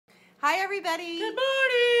Hi everybody. Good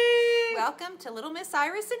morning. Welcome to Little Miss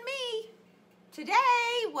Iris and me. Today,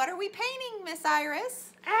 what are we painting, Miss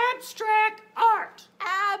Iris? Abstract art.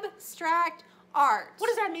 Abstract art. What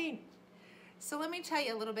does that mean? So let me tell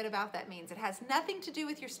you a little bit about that means. It has nothing to do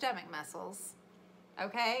with your stomach muscles,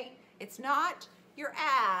 okay? It's not your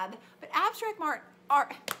ab, but abstract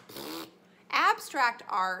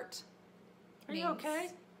art Are you okay?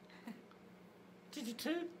 Did you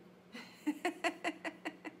toot?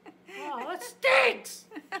 Oh, it stinks!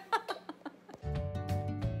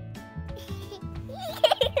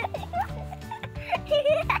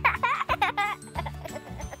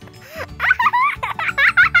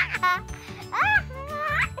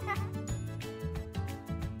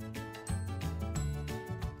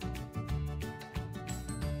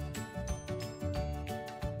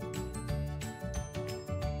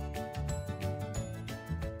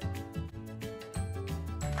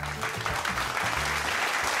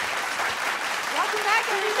 Welcome back,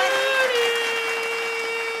 everybody.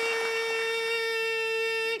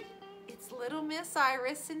 It's Little Miss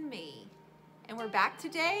Iris and me. And we're back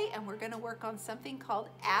today, and we're going to work on something called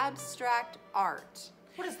abstract art.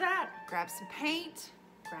 What is that? Grab some paint,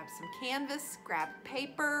 grab some canvas, grab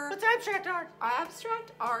paper. What's abstract art?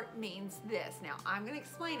 Abstract art means this. Now, I'm going to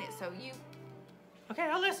explain it so you... Okay,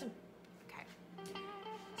 I'll listen. Okay.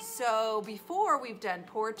 So before, we've done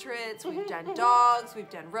portraits, we've done dogs, we've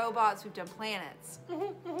done robots, we've done planets.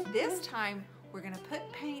 This time, we're going to put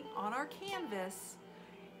paint on our canvas,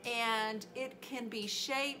 and it can be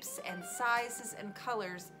shapes and sizes and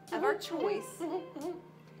colors of our choice.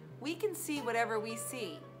 We can see whatever we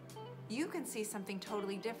see. You can see something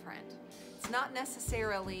totally different. It's not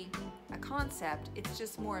necessarily a concept, it's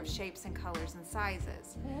just more of shapes and colors and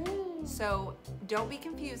sizes. So don't be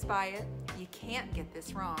confused by it. You can't get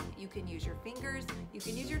this wrong. You can use your fingers, you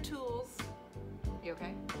can use your tools. You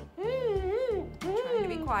okay? Trying to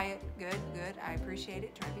be quiet. Good, good. I appreciate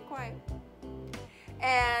it. Try to be quiet.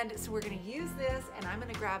 And so we're going to use this, and I'm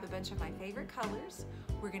going to grab a bunch of my favorite colors.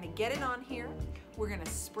 We're going to get it on here. We're going to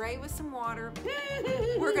spray with some water.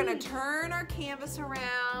 We're going to turn our canvas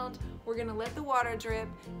around. We're going to let the water drip,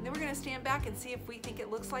 and then we're going to stand back and see if we think it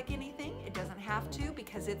looks like anything. It doesn't have to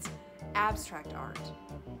because it's abstract art.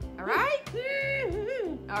 All right?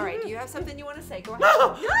 All right. Do you have something you want to say? Go ahead.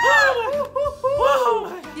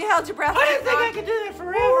 Whoa! You held your breath. I didn't think I could do that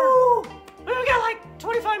forever. We got like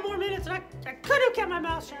 25 more minutes, and I could have kept my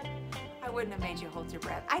mouth shut. I wouldn't have made you hold your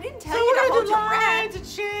breath. I didn't tell So you we're to gonna hold do your lines breath. and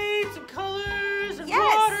shapes and colors and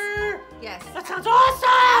Yes. water. Yes. That sounds awesome!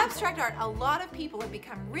 Abstract art. A lot of people have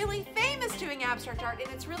become really famous doing abstract art, and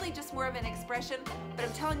it's really just more of an expression. But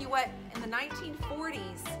I'm telling you what, in the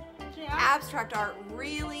 1940s, Yeah. abstract art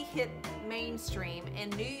really hit mainstream in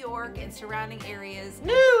New York and surrounding areas.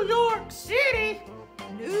 New York City.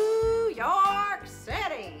 New York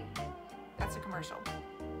City. That's a commercial.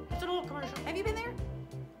 It's an old commercial. Have you been there?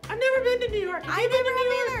 I've never been to New York. Have I you been never to New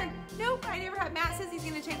have York? either. Nope, I never have. Matt says he's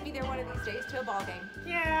going to take me there one of these days to a ball game.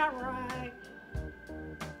 Yeah, right.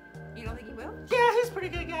 You don't think he will? Yeah, he's a pretty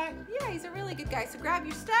good guy. Yeah, he's a really good guy. So grab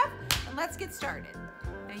your stuff and let's get started.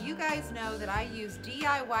 Now you guys know that I use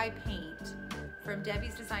DIY paint from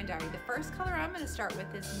Debbie's Design Diary. The first color I'm going to start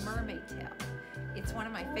with is Mermaid Tail. It's one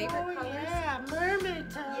of my favorite colors. Yeah,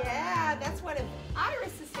 mermaid tail. Yeah, that's one of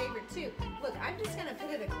Iris's favorite too. Look, I'm just going to put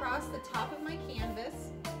it across the top of my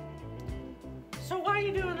canvas. So why are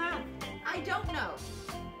you doing that? I don't know.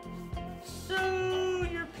 So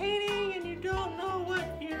you're painting and you don't know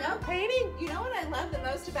what you're painting? You know what I love the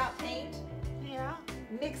most about paint? Yeah.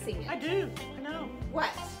 Mixing it. I do. I know. What?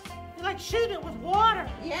 You like shooting it with water.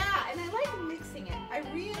 Yeah, and I like mixing it. I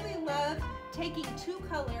really love taking two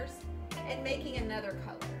colors and making another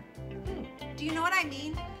color. Do you know what I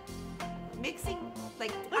mean? Mixing,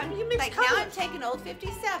 like, You mix now colors. I'm taking old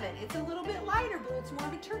 57. It's a little bit lighter blue. It's more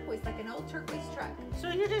of a turquoise, like an old turquoise truck. So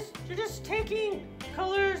you're just taking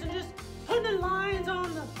colors and just putting the lines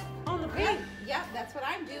on the paint. Yep, that's what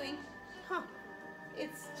I'm doing. Huh.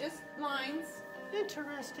 It's just lines.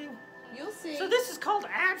 Interesting. You'll see. So this is called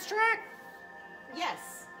abstract?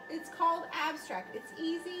 Yes, it's called abstract. It's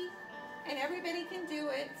easy, and everybody can do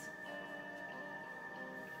it.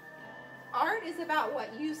 Art is about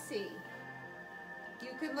what you see. You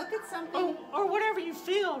can look at something. Or whatever you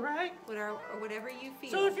feel, right? Or whatever you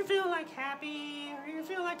feel. So if you feel like happy or you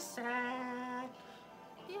feel like sad.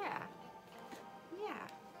 Yeah.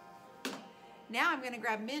 Yeah. Now I'm going to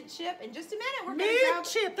grab mint chip. In just a minute, we're going to grab... Mint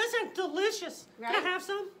chip, that sounds delicious. Right? Can I have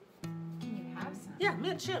some? Can you have some? Yeah,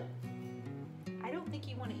 mint chip. I don't think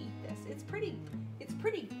you want to eat this. It's pretty,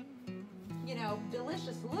 you know,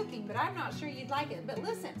 delicious looking, but I'm not sure you'd like it. But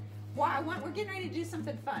listen, Why? We're getting ready to do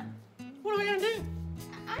something fun. What are we gonna do?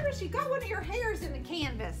 Iris, you got one of your hairs in the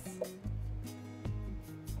canvas.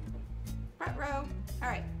 Front row. All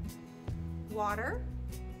right. Water.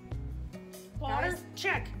 Water, Guys,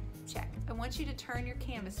 check. check. I want you to turn your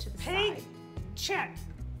canvas to the Paint, side. check.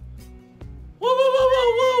 Whoa, whoa, whoa,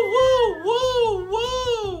 whoa, whoa, whoa,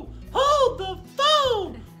 whoa, whoa! Hold the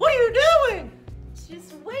phone! What are you doing?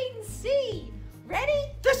 Just wait and see.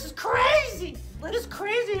 Ready? This is crazy! This is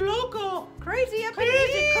crazy loco! Crazy up Crazy,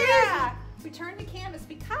 in here. crazy. We turn the canvas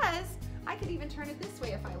because I could even turn it this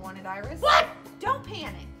way if I wanted, Iris. What? Don't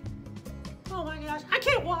panic. Oh my gosh, I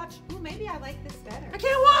can't watch. Ooh, maybe I like this better. I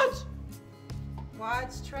can't watch!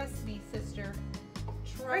 Watch, trust me, sister.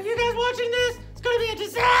 Trust Are you guys watching this? It's gonna be a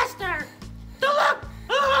disaster! Don't look!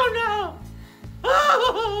 Oh no!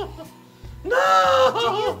 Oh! No!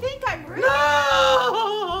 Do you think I'm rude?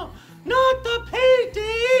 No! Not the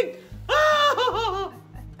painting! Oh!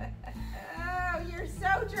 Oh, you're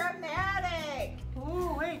so dramatic.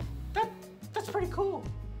 Oh wait, that's pretty cool.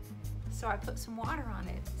 So I put some water on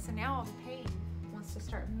it. So now all the paint wants to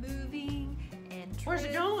start moving and Where's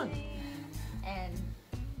it going? dripping, and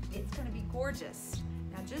it's gonna be gorgeous.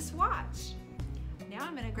 Now just watch. Now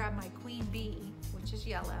I'm gonna grab my queen bee, which is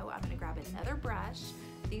yellow. I'm gonna grab another brush.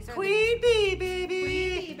 These are Queen bee, baby!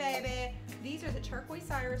 Queen bee, baby. These are the turquoise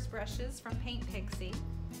iris brushes from Paint Pixie.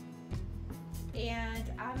 And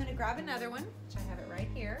I'm gonna grab another one, which I have it right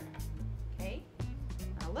here. Okay.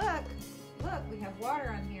 Now look, we have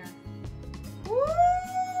water on here. Woo!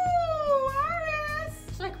 Iris!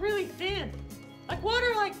 It's like really thin. Like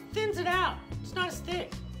water like thins it out. It's not as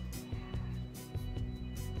thick.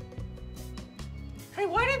 Hey,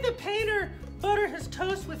 why did the painter butter his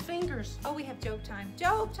toast with fingers? Oh, we have joke time.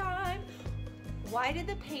 Joke time! Why did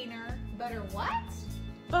the painter butter what?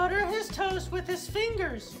 Butter his toast with his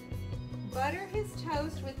fingers. Butter his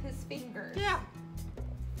toast with his fingers. Yeah.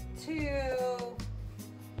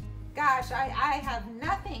 Gosh, I have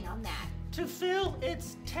nothing on that. To feel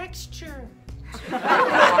its texture. Texture.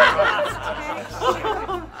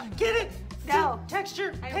 Get it? No.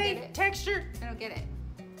 Texture. I don't Paint. get it. Texture. I don't get it.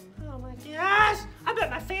 Oh my gosh. I bet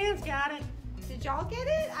my fans got it. Did y'all get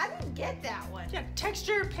it? I didn't get that one. Yeah,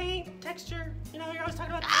 texture, paint, texture. You know, you're always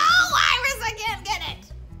talking about. Oh, Iris, I can't get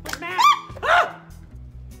it. With Matt. Ah!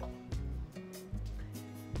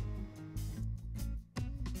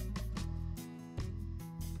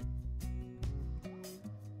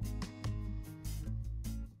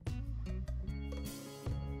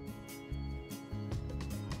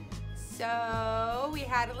 So we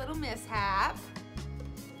had a little mishap.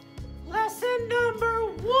 Lesson number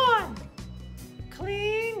 1.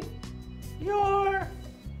 Clean your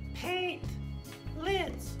paint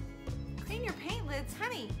lids. Clean your paint lids,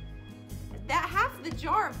 honey. That half of the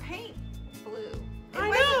jar of paint flew.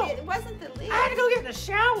 It wasn't the lid. I had to go get in the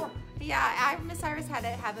shower. Yeah, Miss Iris had to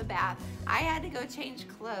have a bath. I had to go change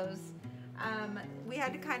clothes. We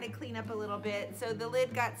had to kind of clean up a little bit. So the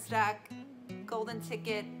lid got stuck. Golden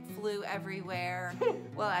ticket flew everywhere.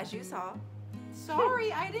 Well, as you saw.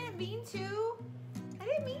 Sorry, I didn't mean to. I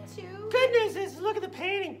didn't mean to. Good news is, look at the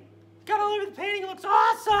painting. Got all over the painting. It looks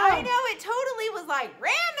awesome. I know, it totally was like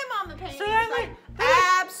random on the painting. So It was like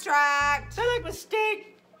abstract. That like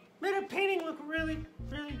mistake made a painting look really,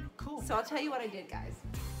 really cool. So I'll tell you what I did, guys.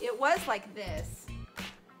 It was like this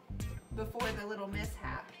before the little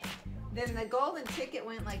mishap. Then the golden ticket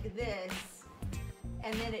went like this,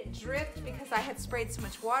 and then it dripped because I had sprayed so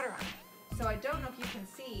much water on it. So I don't know if you can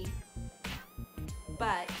see,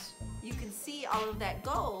 but you can see all of that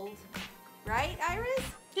gold, right, Iris?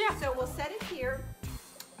 Yeah. So we'll set it here.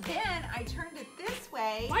 Then I turned it this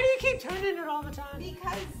way. Why do you keep turning it all the time?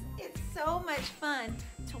 Because it's so much fun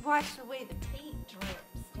to watch the way the paint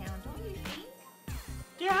drips down, don't you think?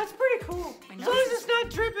 Yeah, that's pretty cool. I As know. long as it's not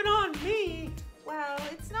dripping on me. Well,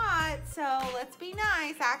 it's not, so let's be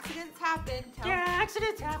nice. Accidents happen. Yeah,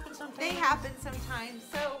 accidents happen sometimes. They happen sometimes.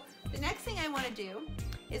 So the next thing I want to do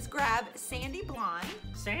is grab Sandy Blonde.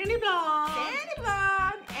 Sandy Blonde. Sandy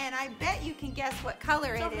Blonde! And I bet you can guess what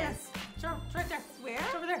color It's it over there. is. It's right there. Where?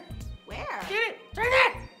 It's over there. Where? Get it. It's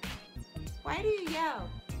right there. Why do you yell?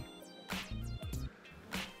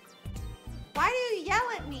 Why do you yell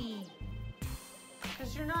at me?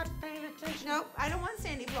 Because you're not paying attention. Nope, I don't want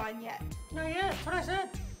Sandy Blonde yet. No, yeah, that's what I said.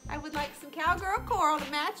 I would like some cowgirl coral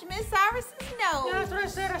to match Miss Iris's nose. Yeah, that's what I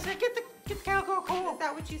said. I said, get the cowgirl coral. Is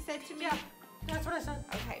that what you said to me? Yeah, that's what I said.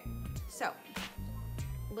 Okay, so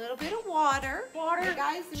a little bit of water. Water, You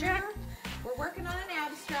guys, check. remember, we're working on an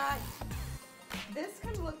abstract. This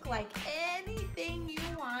can look like anything you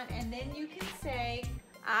want, and then you can say,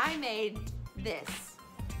 I made this.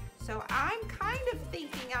 So I'm kind of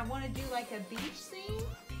thinking I want to do like a beach scene,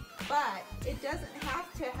 but it doesn't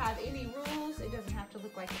have to have any rules. It doesn't have to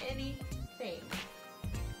look like anything.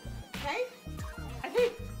 Okay? I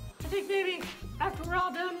think maybe after we're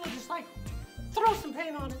all done, we'll just like throw some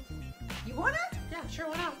paint on it. You wanna? Yeah, sure,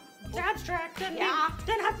 why not? It's abstract, doesn't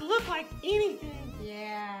have to look like anything.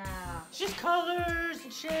 Yeah. It's just colors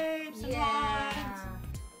and shapes and lines.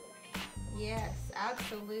 Yes,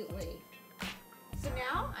 absolutely. So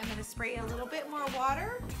now I'm gonna spray a little bit more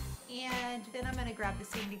water, and then I'm gonna grab the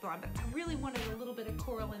sandy blonde, but I really wanted a little bit of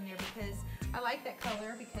coral in there because I like that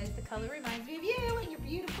color, because the color reminds me of you and your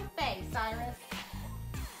beautiful face, Iris.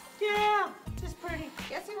 Yeah, it's pretty.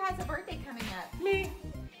 Guess who has a birthday coming up? Me.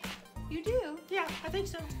 You do? Yeah, I think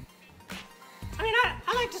so. I mean,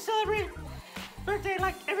 I like to celebrate birthday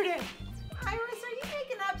like every day. Iris, are you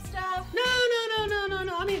making up stuff? No.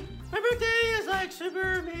 I mean, my birthday is like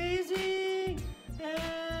super amazing,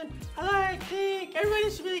 and I think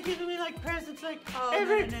everybody should be giving me like presents, like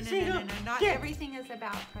every single. No. Not everything is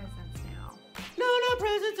about presents now. No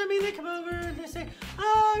presents. I mean, they come over and they say,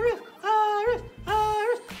 Iris,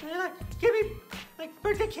 and they like give me like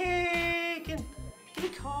birthday cake and give me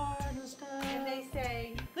cards and stuff. And they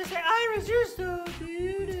say, Iris, you're so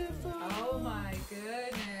beautiful. oh my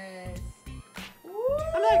goodness.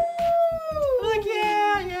 I'm like,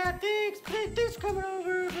 yeah, thanks for coming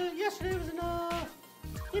over, but yesterday was enough.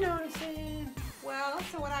 You know what I'm saying? Well,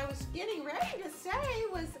 so what I was getting ready to say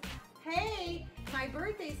was, hey, my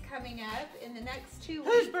birthday's coming up in the next 2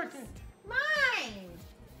 weeks. Whose birthday? Mine.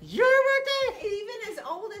 Your birthday? Even as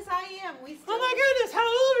old as I am, we still. Oh my goodness, how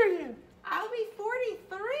old are you? I'll be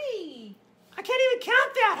 43. I can't even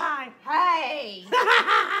count that high. Hey.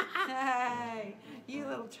 Hey, you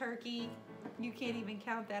little turkey. You can't even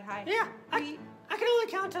count that high. Yeah, I can only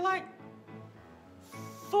count to like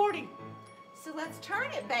 40. So let's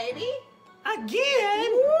turn it, baby.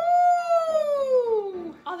 Again?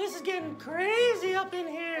 Woo! Oh, this is getting crazy up in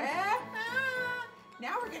here.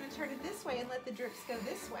 Now we're going to turn it this way and let the drips go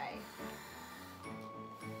this way.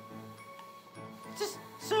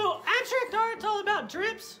 So abstract art's all about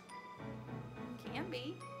drips? Can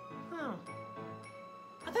be. Oh.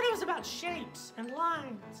 I thought it was about shapes and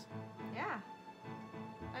lines. Yeah.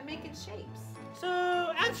 I'm making shapes.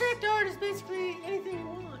 So abstract art is basically anything you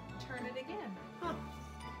want. Turn it again. Huh.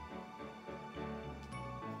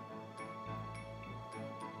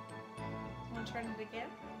 Want to turn it again?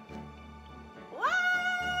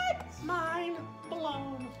 What? Mind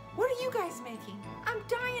blown. What are you guys making? I'm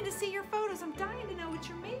dying to see your photos. I'm dying to know what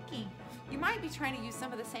you're making. You might be trying to use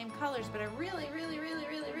some of the same colors, but I really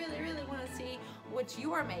want to see what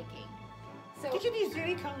you are making. So You can use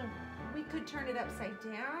any color. we could turn it upside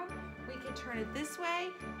down. We could turn it this way.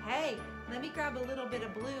 Hey, let me grab a little bit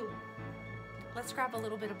of blue. Let's grab a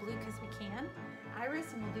little bit of blue because we can.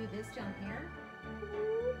 Iris, and we'll do this down here.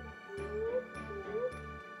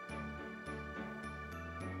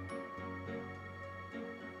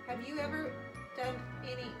 Have you ever done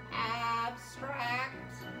any abstract?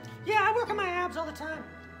 Yeah, I work on my abs all the time.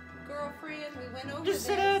 Girlfriend, we went over Just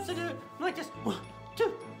this. sit ups and do it like this. 1,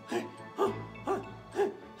 2, hey,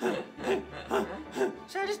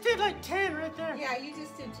 So I just did like 10 right there. Yeah, you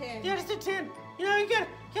just did 10. Yeah, I just did 10. You know, you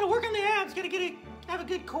gotta work on the abs. You gotta have a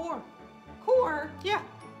good core. Core? Yeah,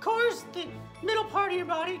 core's the middle part of your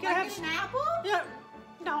body. You gotta Like an apple? Yeah,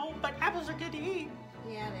 no, but apples are good to eat.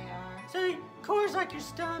 Yeah, they are. So core's like your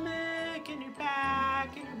stomach and your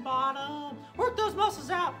back and your bottom. Work those muscles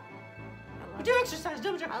out. I Do exercise,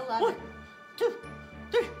 double jump. I love 1, it. 2,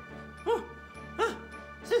 3, 4, 5,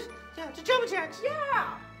 6. Yeah, just jumping jacks.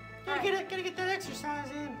 Yeah. Gotta get that exercise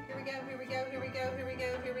in. Here we go.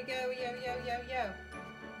 Yo.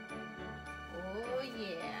 Oh,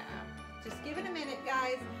 yeah. Just give it a minute,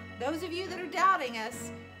 guys. Those of you that are doubting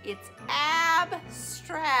us, it's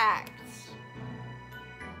abstract.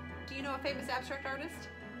 Do you know a famous abstract artist?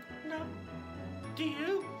 No. Do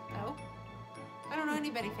you? No. I don't know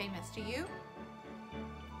anybody famous. Do you?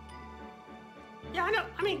 Yeah, I know.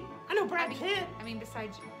 I know Brad Pitt. I mean,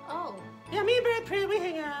 besides you. Oh, Yeah, me and Brad Pitt, we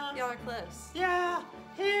hang out. y'all are close. Yeah,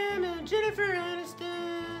 him and Jennifer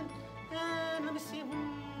Aniston. And let me see.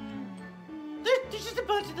 There's just a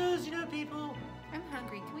bunch of those, people. I'm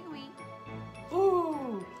hungry. Can we go eat?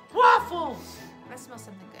 Ooh, waffles. I smell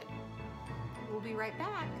something good. We'll be right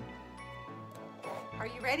back. Are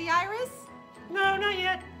you ready, Iris? No, not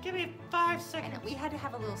yet. Give me 5 I know, seconds. we had to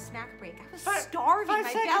have a little snack break. I was Five- starving. 5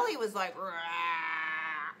 My seconds. belly was like, rah.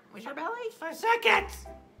 Was your belly? 5 seconds.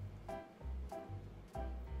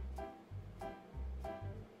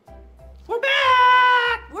 We're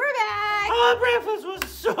back. We're back. Oh, breakfast was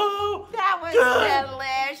so That was good.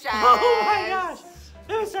 delicious. Oh my gosh.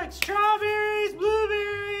 It was like strawberries,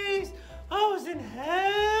 blueberries. I was in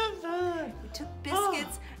heaven. We took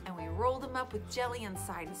biscuits and we rolled them up with jelly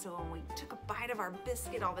inside. And so when we took a bite of our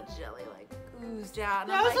biscuit, all the jelly like oozed out.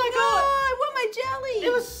 And I was like, no, I want my jelly.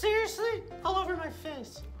 It was seriously all over my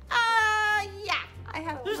face. Yeah. I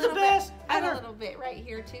had a It was little the best bit. I had ever. a little bit right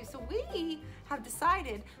here too. So we have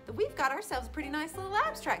decided that we've got ourselves a pretty nice little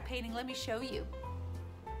abstract painting. Let me show you.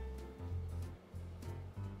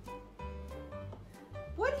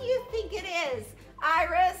 What do you think it is,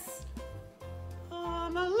 Iris?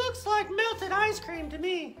 It looks like melted ice cream to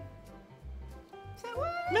me. Say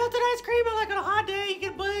what? Melted ice cream, like on a hot day, you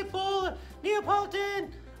get a big bowl of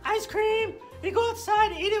Neapolitan ice cream, and you go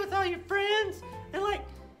outside and eat it with all your friends, and like,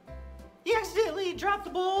 you accidentally drop the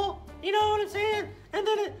bowl, you know what I'm saying? And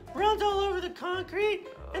then it runs all over the concrete,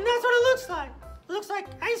 and that's what it looks like. It looks like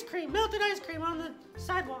ice cream, melted ice cream on the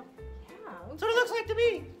sidewalk. Yeah. That's what it looks like to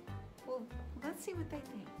me. Well, let's see what they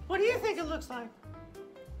think. What do you think it looks like?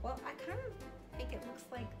 Well, I kind of think it looks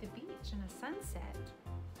like the beach and a sunset.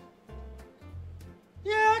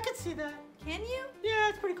 Yeah, I can see that. Can you? Yeah,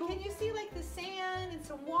 it's pretty cool. Can you see like the sand and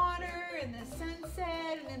some water and the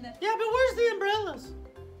sunset and then the... Yeah, but where's the umbrellas?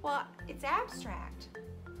 Well, it's abstract.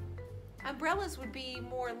 Umbrellas would be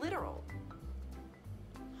more literal.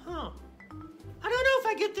 Huh. I don't know if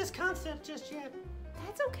I get this concept just yet.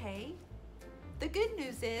 That's okay. The good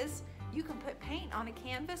news is you can put paint on a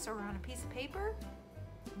canvas or on a piece of paper.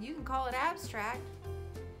 You can call it abstract.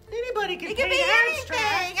 Anybody can It can paint be abstract.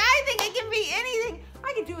 anything. I think it can be anything.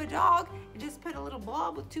 I could do a dog and just put a little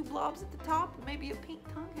blob with two blobs at the top and maybe a pink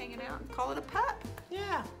tongue hanging out and call it a pup.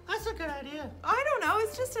 Yeah, that's a good idea. I don't know.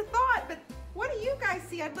 It's just a thought. But what do you guys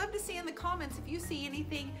see? I'd love to see in the comments if you see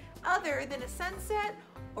anything other than a sunset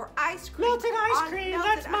or ice cream. Melted ice cream,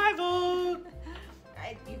 that's my vote.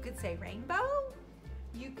 You could say rainbow.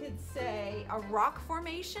 You could say a rock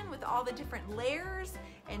formation with all the different layers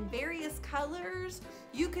and various colors.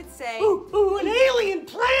 You could say... Ooh, an alien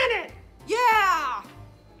planet! Yeah!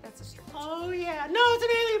 That's a stretch. Oh yeah, no, it's an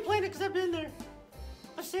alien planet because I've been there.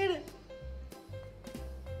 I've seen it.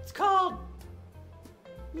 It's called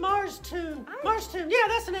Mars Tomb. Mars Tomb, yeah,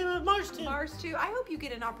 that's the name of it, Mars Tomb. Mars too. I hope you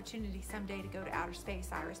get an opportunity someday to go to outer space,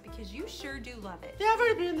 Iris, because you sure do love it. Yeah, I've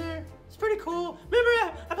already been there. It's pretty cool.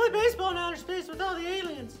 Remember, I played baseball in outer space with all the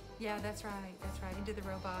aliens. Yeah, that's right. That's right. Into the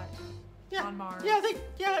robot on Mars. Yeah, we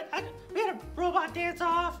had a robot dance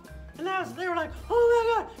off, and they were like,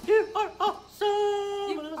 oh my God, you are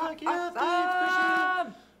awesome. And I was like, yeah,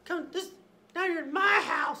 thanks, appreciate it. Now you're in my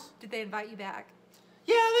house. Did they invite you back?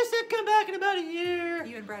 Yeah, they said come back in about a year.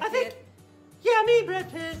 You and Brad Pitt? Yeah, me and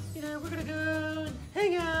Brad Pitt. You know, we're gonna go and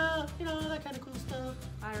hang out, you know, that kind of cool stuff.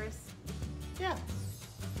 Iris, Yeah.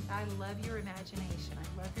 I love your imagination.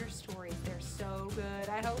 I love your stories. They're so good.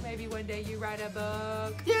 I hope maybe one day you write a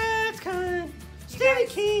book. Yeah, it's coming. Stephen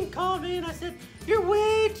King called me and I said, you're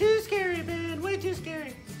way too scary, man. Way too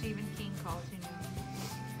scary. Stephen King calls you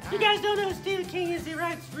now. You guys don't know who Stephen King is. He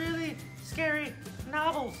writes really scary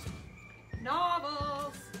novels.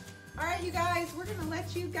 Novels. All right, you guys, we're going to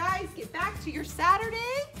let you guys get back to your Saturday.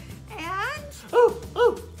 And...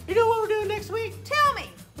 Oh, you know what we're doing next week? Tell me.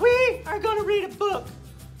 We are going to read a book.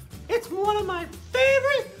 It's one of my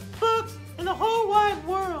favorite books in the whole wide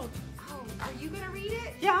world. Oh, are you going to read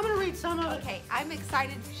it? Yeah, I'm going to read some of it. Okay, I'm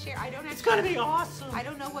excited to share. It's going to be awesome. I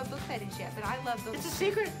don't know what book that is yet, but I love books. It's a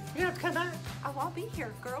secret. You're going to have to come back. Oh, I'll be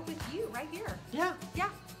here, girl, with you right here. Yeah. Yeah,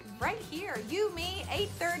 right here. You, me,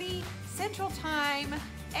 8:30 Central Time,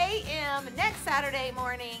 a.m. next Saturday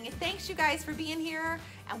morning. Thanks, you guys, for being here,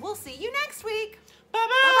 and we'll see you next week. Bye-bye.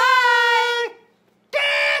 Bye-bye.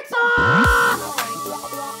 Dance on!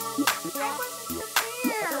 I wasn't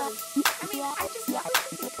prepared. I mean, I just wanted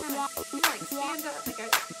to kind of, like, stand up. Like I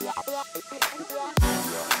don't know.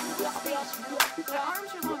 Space, you know? My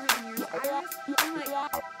arms are longer than yours, Iris. I'm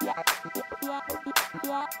like...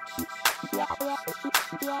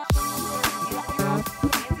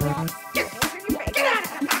 Get out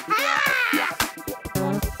of here!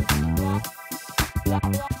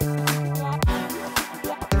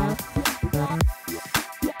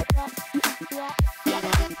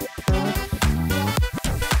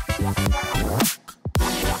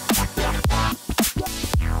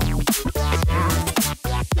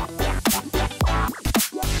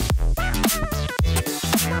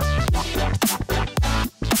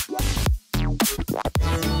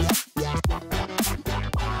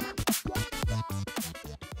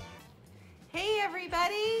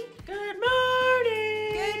 Everybody. Good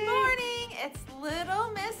morning. Good morning. It's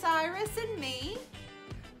Little Miss Iris and me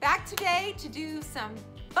back today to do some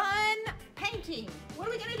fun paint painting. What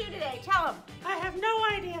are we gonna do today? Tell them. I have no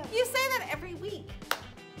idea. You say that every week.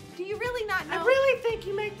 Do you really not know? I really think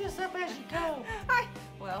you make this up as you go.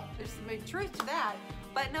 Well, there's some truth to that.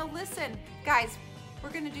 But no, listen, guys,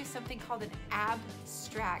 we're gonna do something called an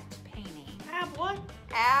abstract painting. Ab what?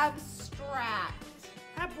 Abstract.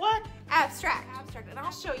 Ab what? Abstract. Abstract. And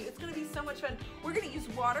I'll show you. It's gonna be so much fun. We're gonna use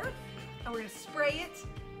water and we're gonna spray it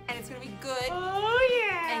and it's gonna be good. Oh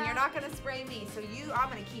yeah. And you're not gonna spray me. So I'm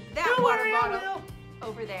gonna keep that Don't water worry, bottle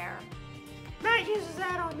over there. Matt uses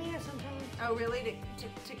that on me sometimes. Oh really?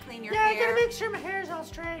 To clean your hair? hair? Yeah, I gotta make sure my hair is all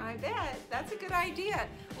straight. I bet. That's a good idea.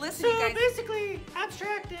 Listen, So you guys. basically,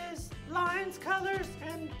 abstract is lines, colors,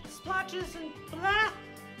 and splotches and blah.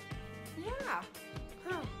 Yeah.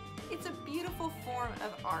 Huh. It's a beautiful form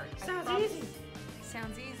of art. Sounds easy.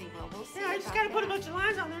 Sounds easy. Well, we'll see. Yeah, I just about gotta put a that. bunch of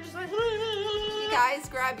lines on there, just like. You guys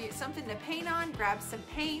grab something to paint on, grab some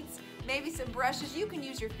paints, maybe some brushes. You can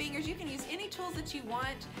use your fingers. You can use any tools that you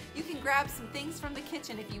want. You can grab some things from the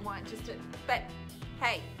kitchen if you want. But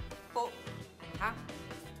hey,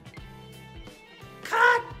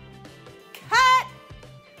 Cut! Cut!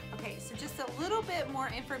 Okay, so just a little bit more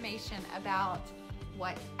information about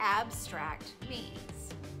what abstract means.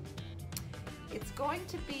 It's going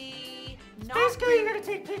to be not Basically, you're gonna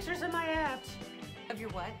take pictures of my abs. of your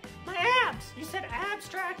what? My abs! You said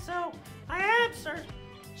abstract, so my abs are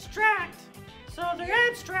stract. So they're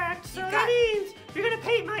abstract, so that means you're gonna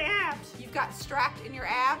paint my abs. You've got stract in your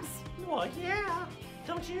abs? Well, yeah.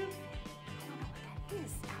 Don't you? I don't know what that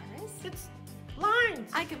is, Iris. It's lines.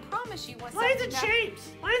 I can promise you once Lines and shapes.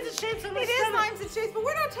 Lines and shapes on my It is stomach. lines and shapes, but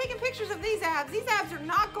we're not taking pictures of these abs. These abs are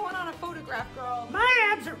not going on a photograph, girl.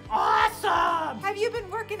 My abs are awesome. Have you been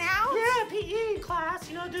working out? Yeah, PE class,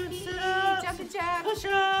 doing sit-ups, jumping jacks,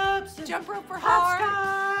 push-ups, and jump rope for hard.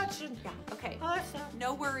 hopscotch, and Yeah, okay. all that stuff.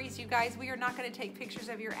 No worries, you guys. We are not going to take pictures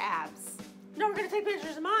of your abs. No, we're gonna take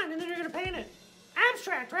pictures of mine, and then you're gonna paint it.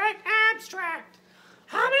 Abstract, right? Abstract.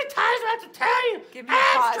 How many times do I have to tell you? Give me a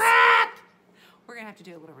pause. Abstract. We're going to have to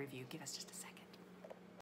do a little review. Give us just a second.